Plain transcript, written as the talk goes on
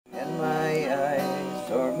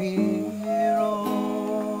mirrors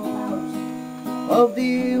of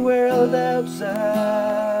the world outside,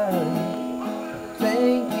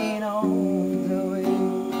 thinking of the way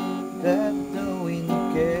that the wind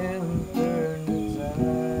can turn the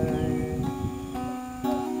tide,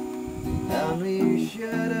 and we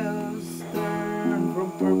shadows turn from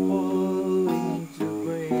purple into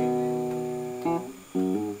gray.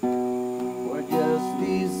 We're just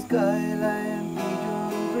the skyline pigeon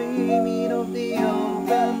dreaming of the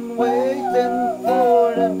open, waiting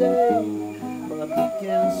for the day, but he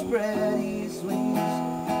can spread his wings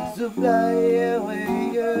to fly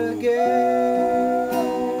away again.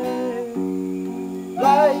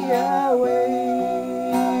 Fly away,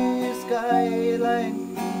 skyline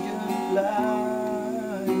pigeon,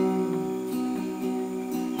 fly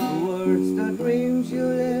towards the dreams you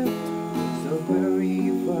left so very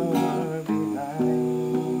far behind.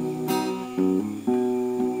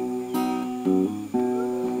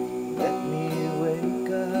 Let me wake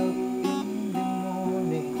up in the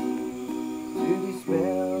morning to the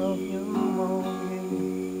smell of your morning,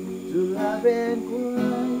 to laugh and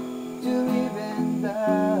cry, to live and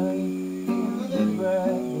die in the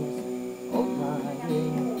brightness of my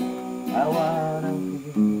day. I wanna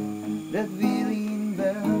hear that feeling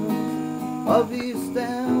bells of these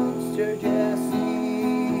towns, churches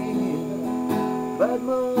sing, but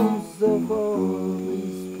most of all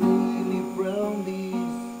is freely from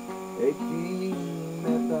these aching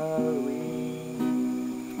metal wings,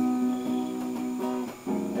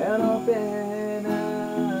 and open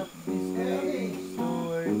up this gates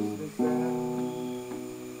towards the sound,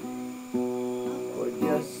 or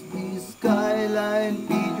just the skyline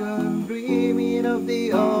pigeon dreaming of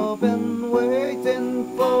the open, waiting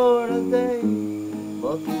for a day,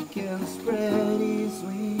 but he can spread his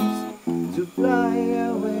wings to fly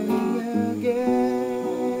away again.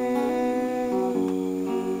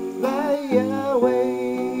 Fly away,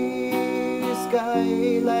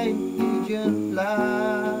 skyline pigeon,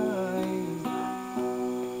 fly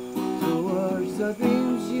towards the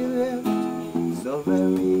dreams you left so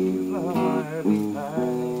very far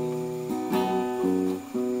behind.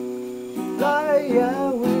 Fly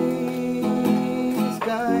away,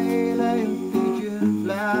 skyline pigeon,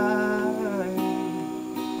 fly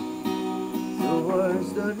towards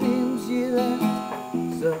the dreams you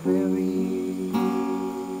left so very